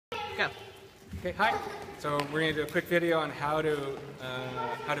Go. Okay, hi. So we're going to do a quick video on how to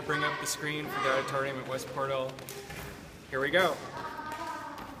bring up the screen for the auditorium at West Portal. Here we go.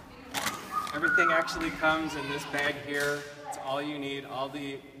 Everything actually comes in this bag here. It's all you need. All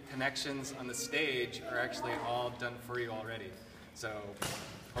the connections on the stage are actually all done for you already. So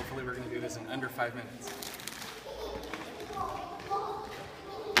hopefully we're going to do this in under 5 minutes.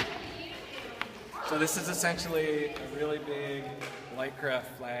 So this is essentially a really big Lycra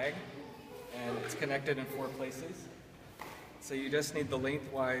flag, and it's connected in 4 places. So you just need the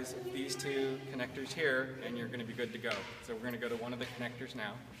lengthwise of these 2 connectors here, and you're going to be good to go. So we're going to go to one of the connectors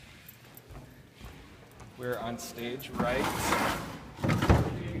now. We're on stage right.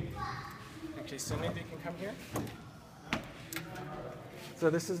 Actually, Cindy, you can come here. So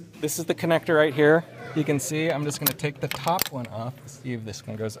this is the connector right here. You can see I'm just going to take the top one off. See if this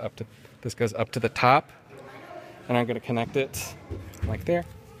one goes up to the top, and I'm going to connect it like there.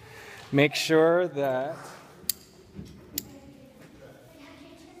 Make sure that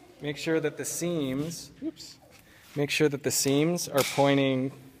the seams, are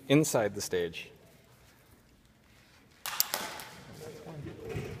pointing inside the stage.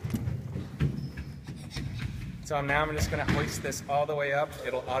 So now I'm just going to hoist this all the way up.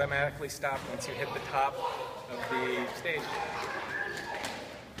 It'll automatically stop once you hit the top of the stage.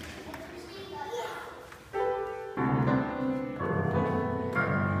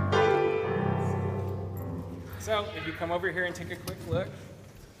 So if you come over here and take a quick look,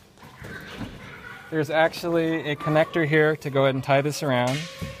 there's actually a connector here to go ahead and tie this around.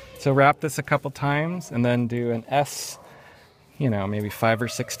 So wrap this a couple times and then do an S, maybe 5 or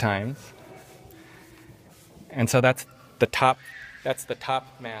 6 times. And so that's the top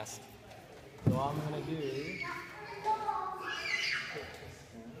mast. So all I'm going to do,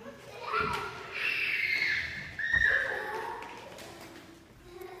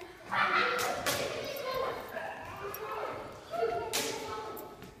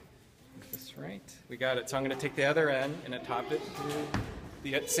 this right. We got it. So I'm going to take the other end and attach it to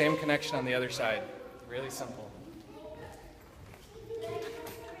the same connection on the other side. Really simple.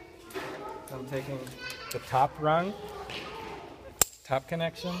 So I'm taking the top rung, top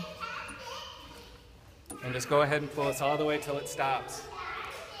connection, and just go ahead and pull this all the way till it stops.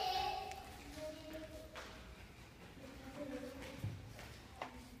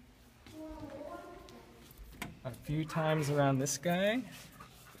 A few times around this guy,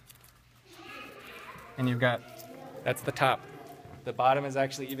 and that's the top. The bottom is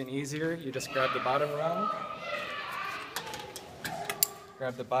actually even easier. You just grab the bottom rung,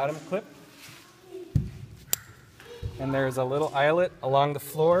 grab the bottom clip, and there's a little eyelet along the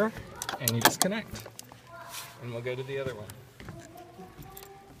floor, and you just connect. And we'll go to the other one.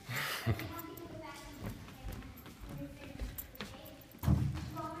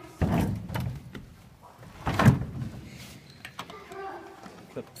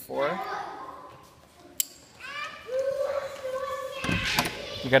 Clip 4.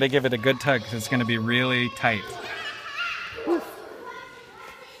 You got to give it a good tug because it's going to be really tight.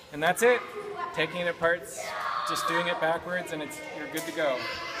 And that's it. Taking it apart, just doing it backwards, and you're good to go.